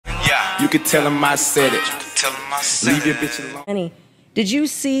You could tell him I said it. Leave your bitch alone. Annie, did you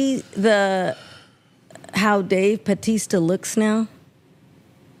see how Dave Batista looks now?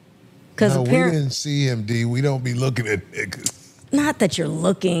 Because no, we didn't see him, D. We don't be looking at niggas. Not that you're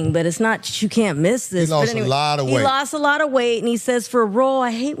looking, but it's not, you can't miss this. He lost anyway, a lot of weight. He lost a lot of weight, and he says for a role,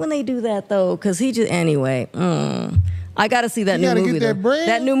 I hate when they do that, though, because he just, anyway. I got to see that new movie, though.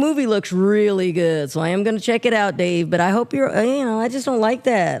 That new movie looks really good, so I am going to check it out, Dave, but I hope you're, I just don't like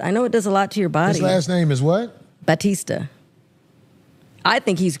that. I know it does a lot to your body. His last name is what? Batista. I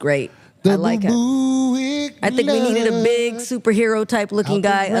think he's great. I like him. I think we needed a big superhero type looking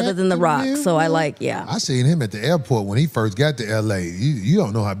guy other than The Rock. So I I seen him at the airport when he first got to LA. You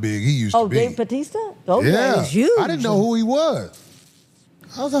don't know how big he used to be. Oh, Dave Batista? Oh, yeah, he's huge. I didn't know who he was.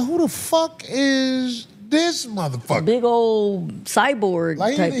 I was like, who the fuck is this motherfucker? Big old cyborg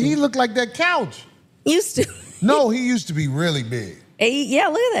type. He looked like that couch. Used to. No, he used to be really big. Yeah,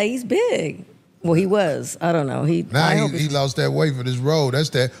 look at that. He's big. Well, he was. I don't know. He lost that weight for this road.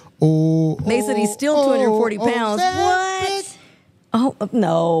 That's that. Oh, they said he's still 240 pounds. What? Oh,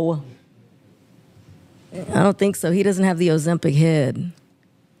 no. I don't think so. He doesn't have the Ozempic head.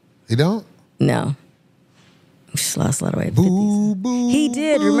 He don't? No. He just lost a lot of weight. He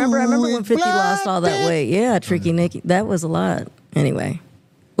did. Remember? I remember when 50 lost all that weight. Yeah, Tricky Nicky. That was a lot. Anyway.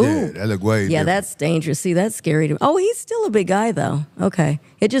 Ooh. Yeah, that looked way different. That's dangerous. See, that's scary. Oh, he's still a big guy, though. Okay.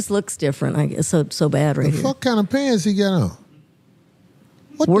 It just looks different. I guess so bad right here. What kind of pants he got on?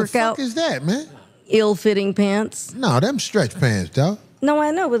 What the fuck is that, man? Ill-fitting pants. No, them stretch pants, dog. No, I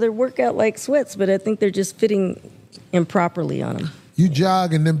know, but they're workout like sweats, but I think they're just fitting improperly on him. You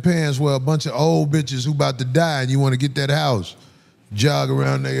jog in them pants where a bunch of old bitches who about to die and you want to get that house. Jog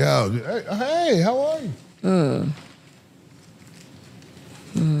around their house. Hey, how are you?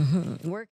 Mm-hmm.